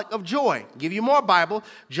symbolic of joy. I'll give you more Bible.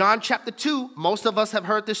 John chapter 2. Most of us have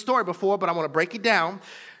heard this story before, but I want to break it down.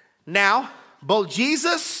 Now, both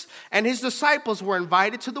Jesus and his disciples were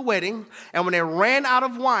invited to the wedding, and when they ran out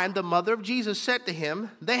of wine, the mother of Jesus said to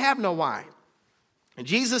him, they have no wine. And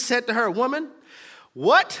Jesus said to her, woman,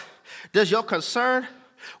 what does your concern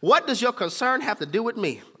have to do with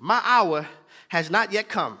me? My hour has not yet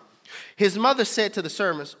come. His mother said to the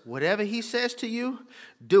servants, whatever he says to you,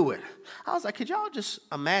 do it. I was like, could y'all just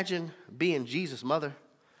imagine being Jesus' mother?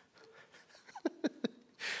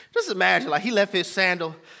 Just imagine, like he left his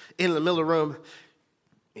sandal in the middle of the room.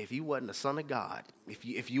 If you wasn't the Son of God,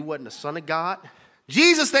 if you wasn't the Son of God,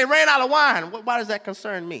 Jesus, they ran out of wine. Why does that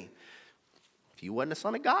concern me? If you wasn't the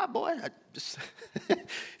Son of God, boy,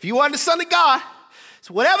 if you wasn't the Son of God,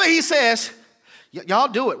 so whatever he says, y'all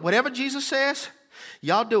do it. Whatever Jesus says,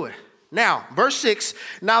 y'all do it. Now, verse 6,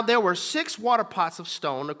 now there were 6 water pots of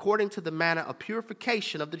stone according to the manner of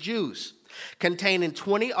purification of the Jews, containing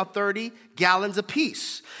 20 or 30 gallons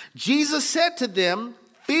apiece. Jesus said to them,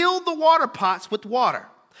 fill the water pots with water.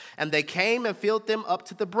 And they came and filled them up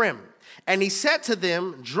to the brim. And he said to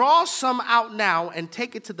them, draw some out now and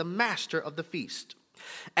take it to the master of the feast.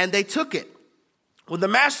 And they took it. When the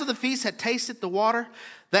master of the feast had tasted the water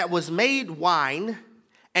that was made wine,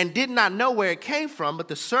 and did not know where it came from, but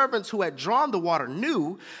the servants who had drawn the water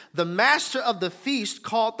knew, the master of the feast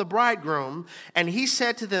called the bridegroom, and he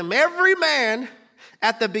said to them, every man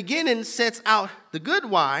at the beginning sets out the good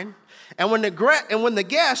wine, and when the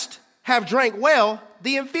guests have drank well,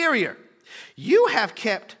 the inferior. You have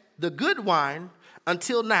kept the good wine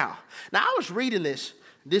until now. Now, I was reading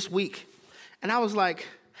this week, and I was like,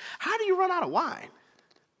 how do you run out of wine?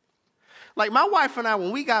 Like, my wife and I,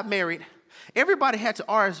 when we got married, everybody had to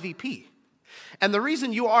RSVP. And the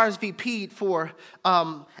reason you RSVP'd for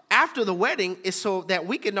after the wedding is so that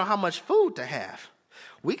we can know how much food to have.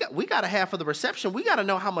 we got to have for the reception, we got to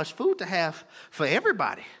know how much food to have for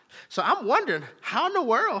everybody. So I'm wondering, how in the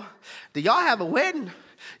world do y'all have a wedding?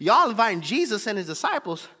 Y'all inviting Jesus and his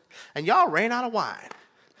disciples, and y'all ran out of wine.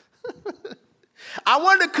 I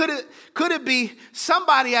wonder, could it be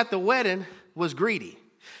somebody at the wedding was greedy?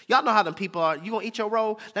 Y'all know how them people are. You gonna eat your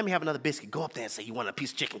roll? Let me have another biscuit. Go up there and say you want a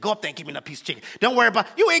piece of chicken. Go up there and give me another piece of chicken. Don't worry about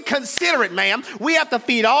it. You ain't considerate, ma'am. We have to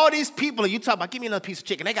feed all these people, and you talk about give me another piece of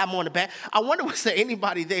chicken. They got more in the back. I wonder was there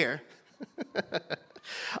anybody there?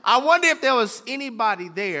 I wonder if there was anybody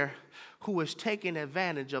there who was taking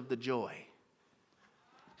advantage of the joy.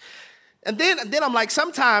 And then I'm like,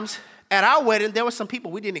 sometimes at our wedding, there were some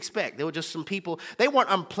people we didn't expect. There were just some people. They weren't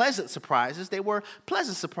unpleasant surprises. They were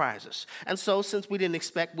pleasant surprises. And so since we didn't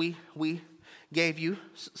expect, we gave you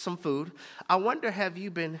some food. I wonder, have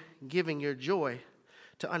you been giving your joy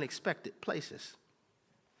to unexpected places?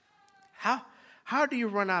 How do you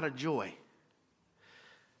run out of joy?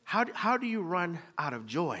 How do you run out of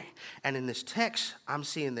joy? And in this text, I'm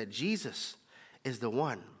seeing that Jesus is the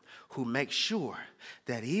one who makes sure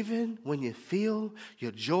that even when you feel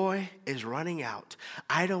your joy is running out,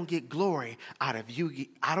 I don't get glory out of you.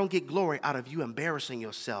 I don't get glory out of you embarrassing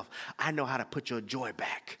yourself. I know how to put your joy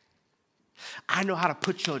back. I know how to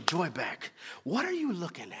put your joy back. What are you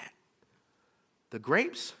looking at? The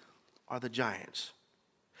grapes or the giants?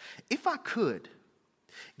 If I could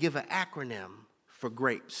give an acronym for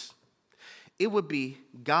grapes, it would be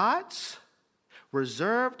God's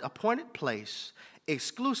reserved appointed place,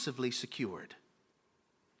 exclusively secured.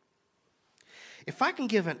 If I can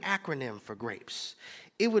give an acronym for grapes,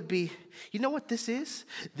 it would be, you know what this is?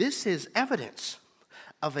 This is evidence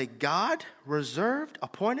of a God-reserved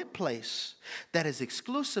appointed place that is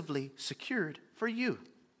exclusively secured for you.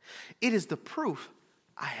 It is the proof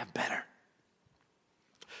I have better.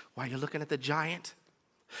 While you're looking at the giant,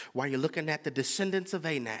 while you're looking at the descendants of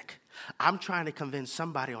Anak, I'm trying to convince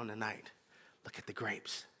somebody on the night, look at the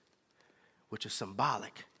grapes, which is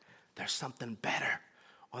symbolic. There's something better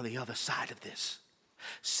on the other side of this.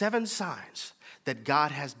 7 signs that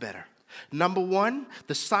God has better. Number 1,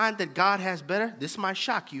 the sign that God has better, this might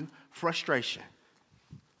shock you, frustration.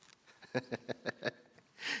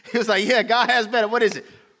 He was like, yeah, God has better. What is it?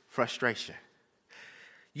 Frustration.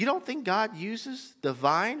 You don't think God uses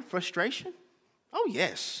divine frustration? Oh,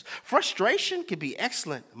 yes. Frustration can be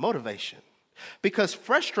excellent motivation. Because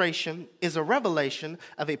frustration is a revelation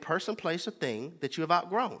of a person, place, or thing that you have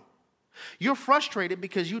outgrown. You're frustrated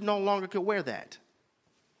because you no longer can wear that.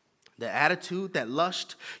 The attitude, that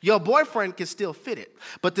lust, your boyfriend can still fit it.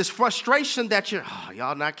 But this frustration that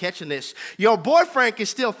y'all not catching this. Your boyfriend can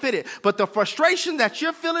still fit it. But the frustration that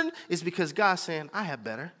you're feeling is because God's saying, I have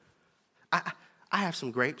better. I have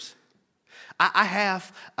some grapes. I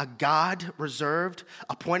have a God-reserved,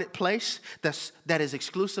 appointed place that is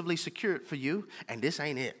exclusively secured for you, and this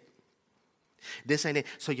ain't it. This ain't it.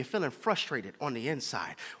 So you're feeling frustrated on the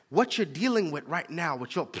inside. What you're dealing with right now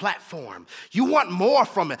with your platform, you want more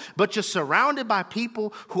from it, but you're surrounded by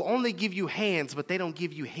people who only give you hands, but they don't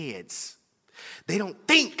give you heads. They don't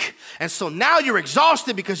think. And so now you're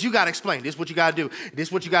exhausted because you got to explain. This is what you got to do. This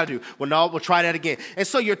is what you got to do. Well, no, we'll try that again. And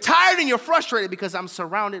so you're tired and you're frustrated because I'm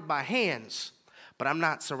surrounded by hands, but I'm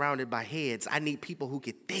not surrounded by heads. I need people who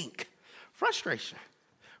can think. Frustration.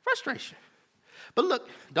 But look,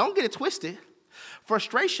 don't get it twisted.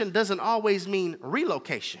 Frustration doesn't always mean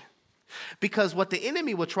relocation, because what the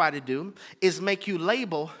enemy will try to do is make you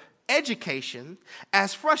label education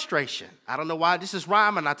as frustration. I don't know why this is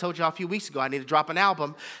rhyming. I told y'all a few weeks ago I need to drop an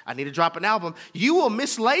album. You will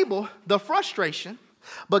mislabel the frustration,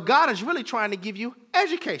 but God is really trying to give you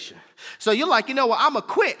education. So you're like, you know what, I'm going to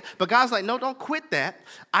quit. But God's like, no, don't quit that.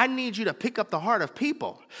 I need you to pick up the heart of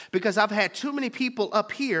people, because I've had too many people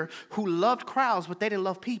up here who loved crowds, but they didn't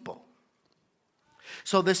love people.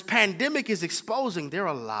 So this pandemic is exposing there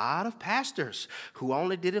are a lot of pastors who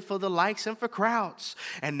only did it for the likes and for crowds.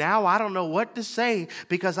 And now I don't know what to say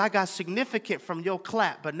because I got significant from your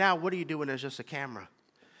clap. But now what are you doing? There's just a camera.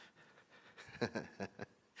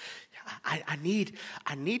 I need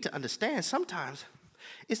to understand sometimes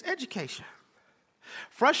it's education.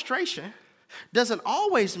 Frustration doesn't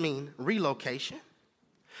always mean relocation.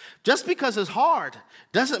 Just because it's hard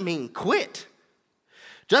doesn't mean quit.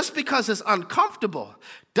 Just because it's uncomfortable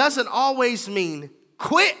doesn't always mean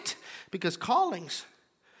quit, because callings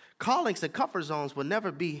and comfort zones will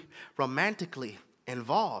never be romantically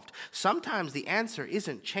involved. Sometimes the answer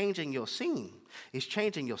isn't changing your scene, it's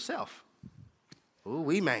changing yourself.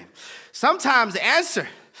 Ooh, man. Sometimes the answer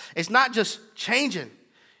is not just changing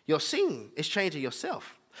your scene, it's changing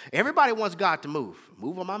yourself. Everybody wants God to move.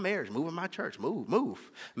 Move on my marriage, move on my church, move.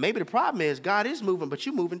 Maybe the problem is God is moving, but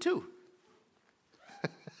you moving too.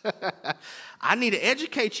 I need to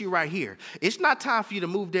educate you right here. It's not time for you to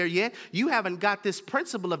move there yet. You haven't got this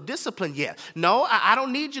principle of discipline yet. No, I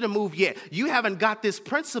don't need you to move yet. You haven't got this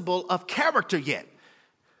principle of character yet.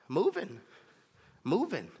 Moving.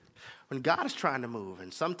 When God is trying to move,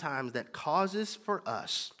 and sometimes that causes for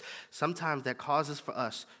us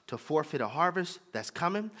to forfeit a harvest that's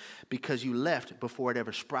coming because you left before it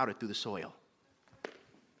ever sprouted through the soil.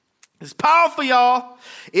 It's powerful, y'all.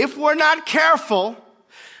 If we're not careful,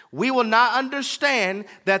 we will not understand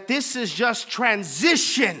that this is just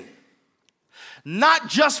transition, not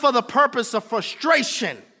just for the purpose of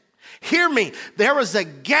frustration. Hear me. There is a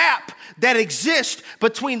gap that exists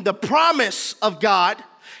between the promise of God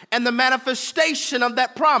and the manifestation of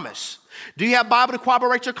that promise. Do you have Bible to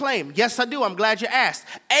corroborate your claim? Yes, I do. I'm glad you asked.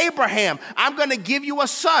 Abraham, I'm going to give you a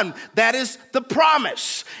son. That is the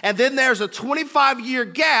promise. And then there's a 25-year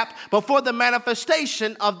gap before the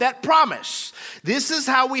manifestation of that promise. This is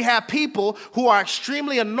how we have people who are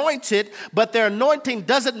extremely anointed, but their anointing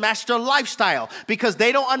doesn't match their lifestyle because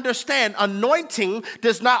they don't understand anointing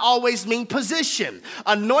does not always mean position.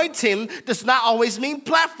 Anointing does not always mean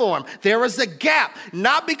platform. There is a gap,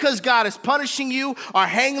 not because God is punishing you or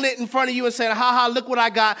hanging it in front of you and saying, ha, look what I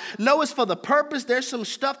got. No, it's for the purpose. There's some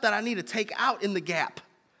stuff that I need to take out in the gap.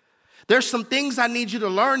 There's some things I need you to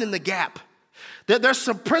learn in the gap. There's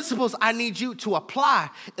some principles I need you to apply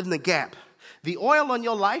in the gap. The oil on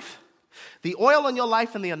your life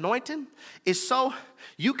and the anointing is so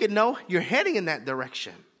you can know you're heading in that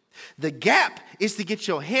direction. The gap is to get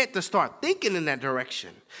your head to start thinking in that direction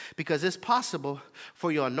because it's possible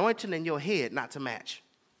for your anointing and your head not to match.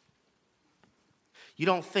 You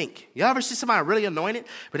don't think. You ever see somebody really anointed,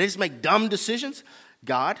 but they just make dumb decisions?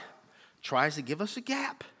 God tries to give us a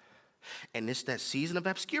gap. And it's that season of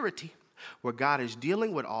obscurity where God is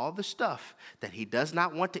dealing with all the stuff that he does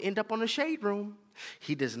not want to end up on the shade room.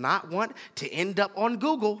 He does not want to end up on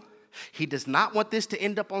Google. He does not want this to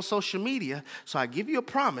end up on social media. So I give you a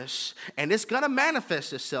promise, and it's going to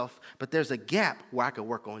manifest itself, but there's a gap where I can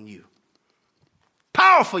work on you.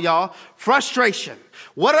 Powerful, y'all. Frustration.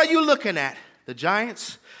 What are you looking at? The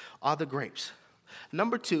giants or the grapes?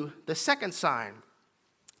 Number 2, the second sign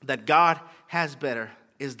that God has better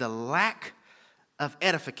is the lack of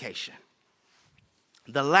edification.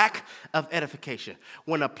 The lack of edification.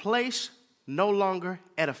 When a place no longer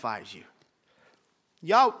edifies you.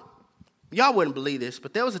 Y'all wouldn't believe this,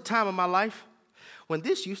 but there was a time in my life when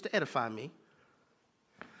this used to edify me.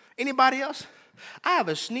 Anybody else? I have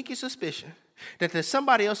a sneaky suspicion that there's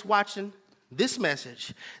somebody else watching this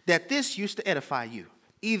message that this used to edify you.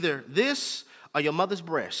 Either this or your mother's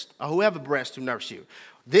breast or whoever breast who nursed you.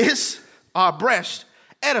 This or breast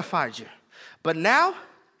edified you. But now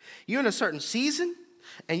you're in a certain season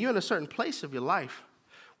and you're in a certain place of your life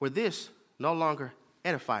where this no longer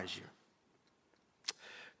edifies you.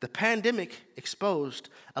 The pandemic exposed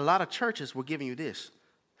a lot of churches were giving you this,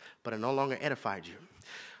 but it no longer edified you.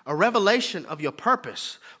 A revelation of your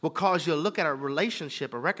purpose will cause you to look at a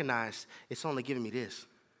relationship and recognize it's only giving me this,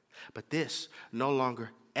 but this no longer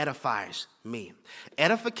edifies me.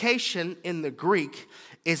 Edification in the Greek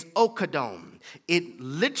is oikodome. It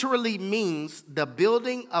literally means the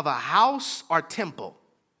building of a house or temple.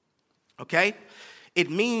 Okay? It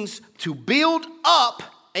means to build up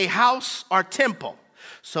a house or temple.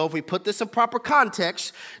 So if we put this in proper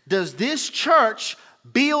context, does this church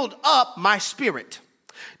build up my spirit?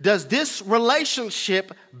 Does this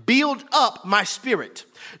relationship build up my spirit?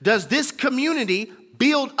 Does this community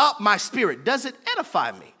build up my spirit? Does it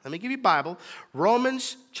edify me? Let me give you a Bible.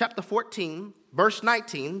 Romans chapter 14, verse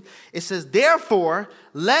 19. It says, therefore,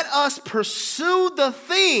 let us pursue the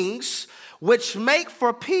things which make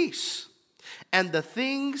for peace and the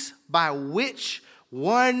things by which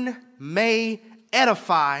one may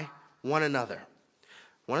edify one another.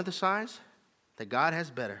 One of the signs that God has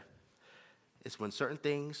better is when certain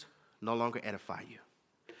things no longer edify you.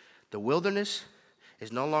 The wilderness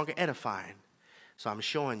is no longer edifying, so I'm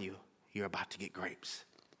showing you you're about to get grapes.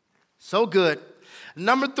 So good.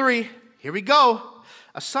 Number 3, here we go.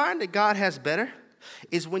 A sign that God has better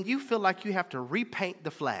is when you feel like you have to repaint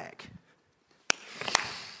the flag.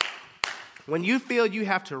 When you feel you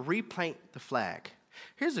have to repaint the flag.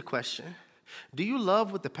 Here's a question. Do you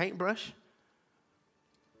love with the paintbrush?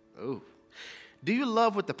 Ooh. Do you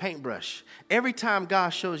love with the paintbrush? Every time God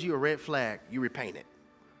shows you a red flag, you repaint it.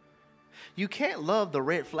 You can't love the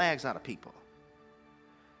red flags out of people.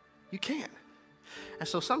 You can't. And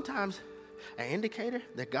so sometimes an indicator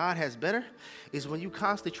that God has better is when you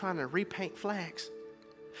constantly trying to repaint flags.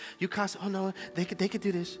 You constantly, oh no, they could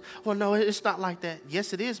do this. Well, no, it's not like that.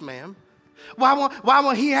 Yes, it is, ma'am. Why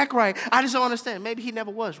won't he act right? I just don't understand. Maybe he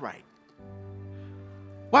never was right.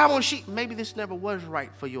 Why won't she? Maybe this never was right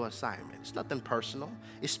for your assignment. It's nothing personal.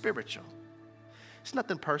 It's spiritual. It's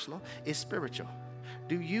nothing personal. It's spiritual.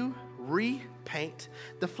 Do you repaint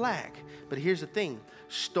the flag? But here's the thing.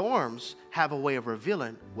 Storms have a way of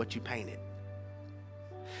revealing what you painted.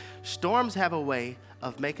 Storms have a way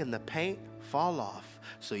of making the paint fall off.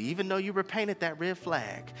 So even though you repainted that red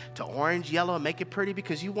flag to orange, yellow, and make it pretty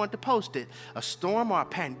because you want to post it, a storm or a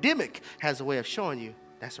pandemic has a way of showing you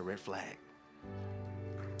that's a red flag.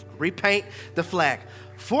 Repaint the flag.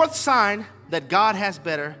 Fourth sign that God has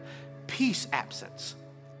better, peace absence.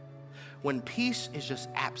 When peace is just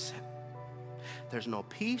absent, there's no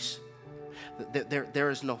peace.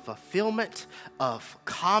 There is no fulfillment of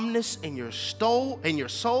calmness in your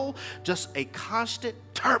soul, just a constant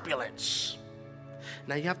turbulence.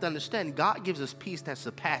 Now you have to understand, God gives us peace that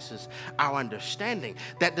surpasses our understanding.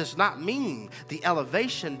 That does not mean the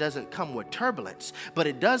elevation doesn't come with turbulence, but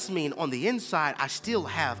it does mean on the inside, I still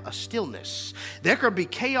have a stillness. There could be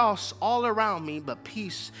chaos all around me, but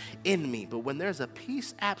peace in me. But when there's a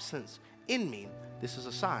peace absence in me, this is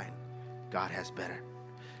a sign God has better.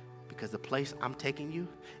 Because the place I'm taking you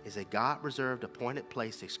is a God-reserved, appointed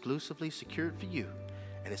place exclusively secured for you,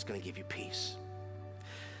 and it's going to give you peace.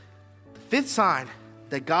 The fifth sign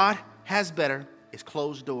that God has better is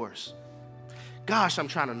closed doors. Gosh, I'm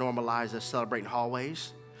trying to normalize this, celebrating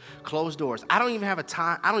hallways. Closed doors. I don't even have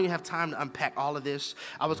time to unpack all of this.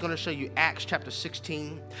 I was going to show you Acts chapter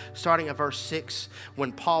 16, starting at verse 6,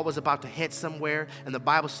 when Paul was about to head somewhere, and the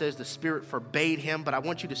Bible says the Spirit forbade him. But I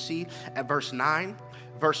want you to see at verse 9.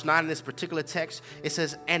 Verse 9 in this particular text, it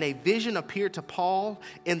says, and a vision appeared to Paul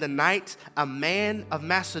in the night. A man of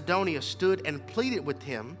Macedonia stood and pleaded with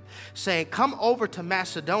him, saying, come over to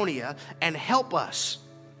Macedonia and help us.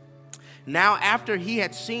 Now, after he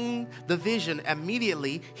had seen the vision,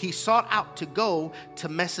 immediately he sought out to go to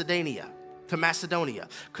Macedonia,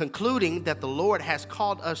 concluding that the Lord has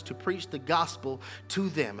called us to preach the gospel to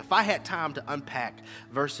them. If I had time to unpack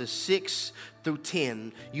verses 6 through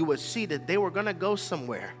 10, you would see that they were going to go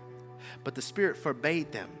somewhere, but the Spirit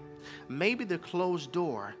forbade them. Maybe the closed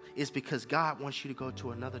door is because God wants you to go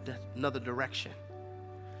to another direction.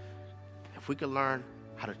 If we could learn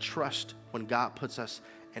how to trust when God puts us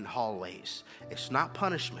in hallways, it's not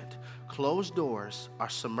punishment. Closed doors are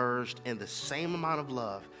submerged in the same amount of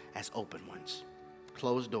love as open ones.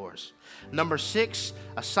 Closed doors. Number 6,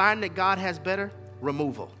 a sign that God has better,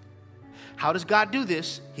 removal. How does God do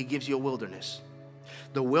this? He gives you a wilderness.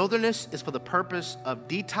 The wilderness is for the purpose of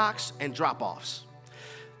detox and drop-offs.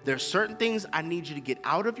 There are certain things I need you to get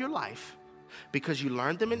out of your life because you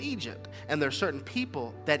learned them in Egypt, and there are certain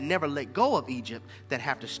people that never let go of Egypt that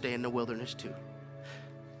have to stay in the wilderness too.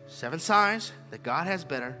 7 signs that God has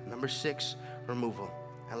better. Number 6, removal.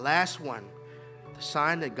 And last one, the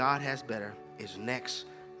sign that God has better is next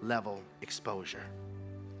level exposure.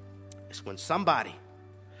 It's when somebody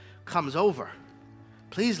comes over.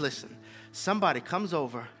 Please listen. Somebody comes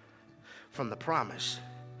over from the promise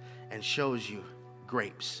and shows you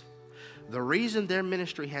grapes. The reason their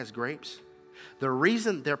ministry has grapes, the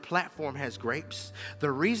reason their platform has grapes,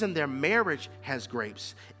 the reason their marriage has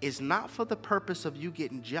grapes is not for the purpose of you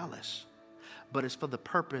getting jealous, but it's for the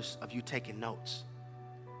purpose of you taking notes.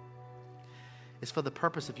 It's for the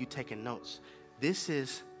purpose of you taking notes. This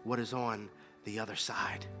is what is on the other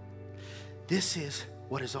side. This is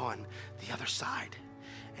what is on the other side.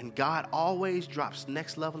 And God always drops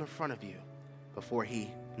next level in front of you before he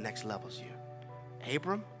next levels you.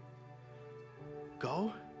 Abram,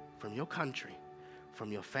 go from your country,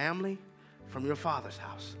 from your family, from your father's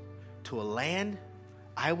house, to a land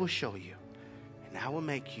I will show you, and I will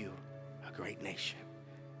make you a great nation.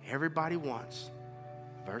 Everybody wants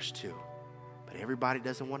verse 2, but everybody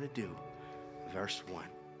doesn't want to do verse 1.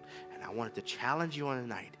 And I wanted to challenge you on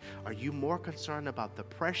tonight. Are you more concerned about the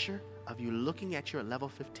pressure of you looking at your level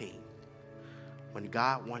 15 when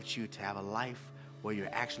God wants you to have a life where you're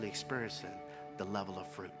actually experiencing the level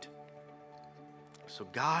of fruit? So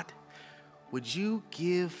God, would you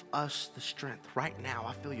give us the strength right now?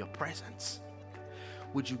 I feel your presence.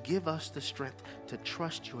 Would you give us the strength to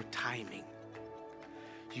trust your timing?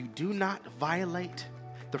 You do not violate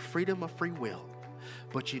the freedom of free will,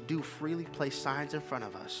 but you do freely place signs in front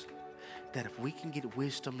of us that if we can get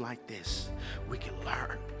wisdom like this, we can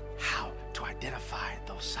learn how to identify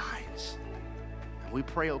those signs. And we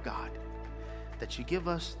pray, oh God, that you give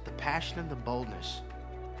us the passion and the boldness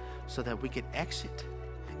so that we can exit,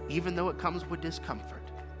 even though it comes with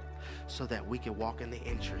discomfort, so that we can walk in the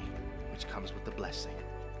entry, which comes with the blessing.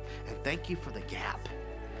 And thank you for the gap.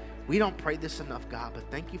 We don't pray this enough, God, but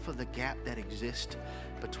thank you for the gap that exists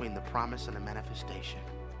between the promise and the manifestation.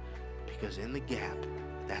 Because in the gap,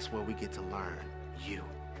 that's where we get to learn you,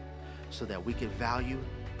 so that we can value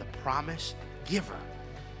the promise giver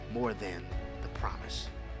more than the promise.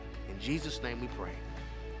 In Jesus' name we pray.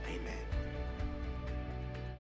 Amen.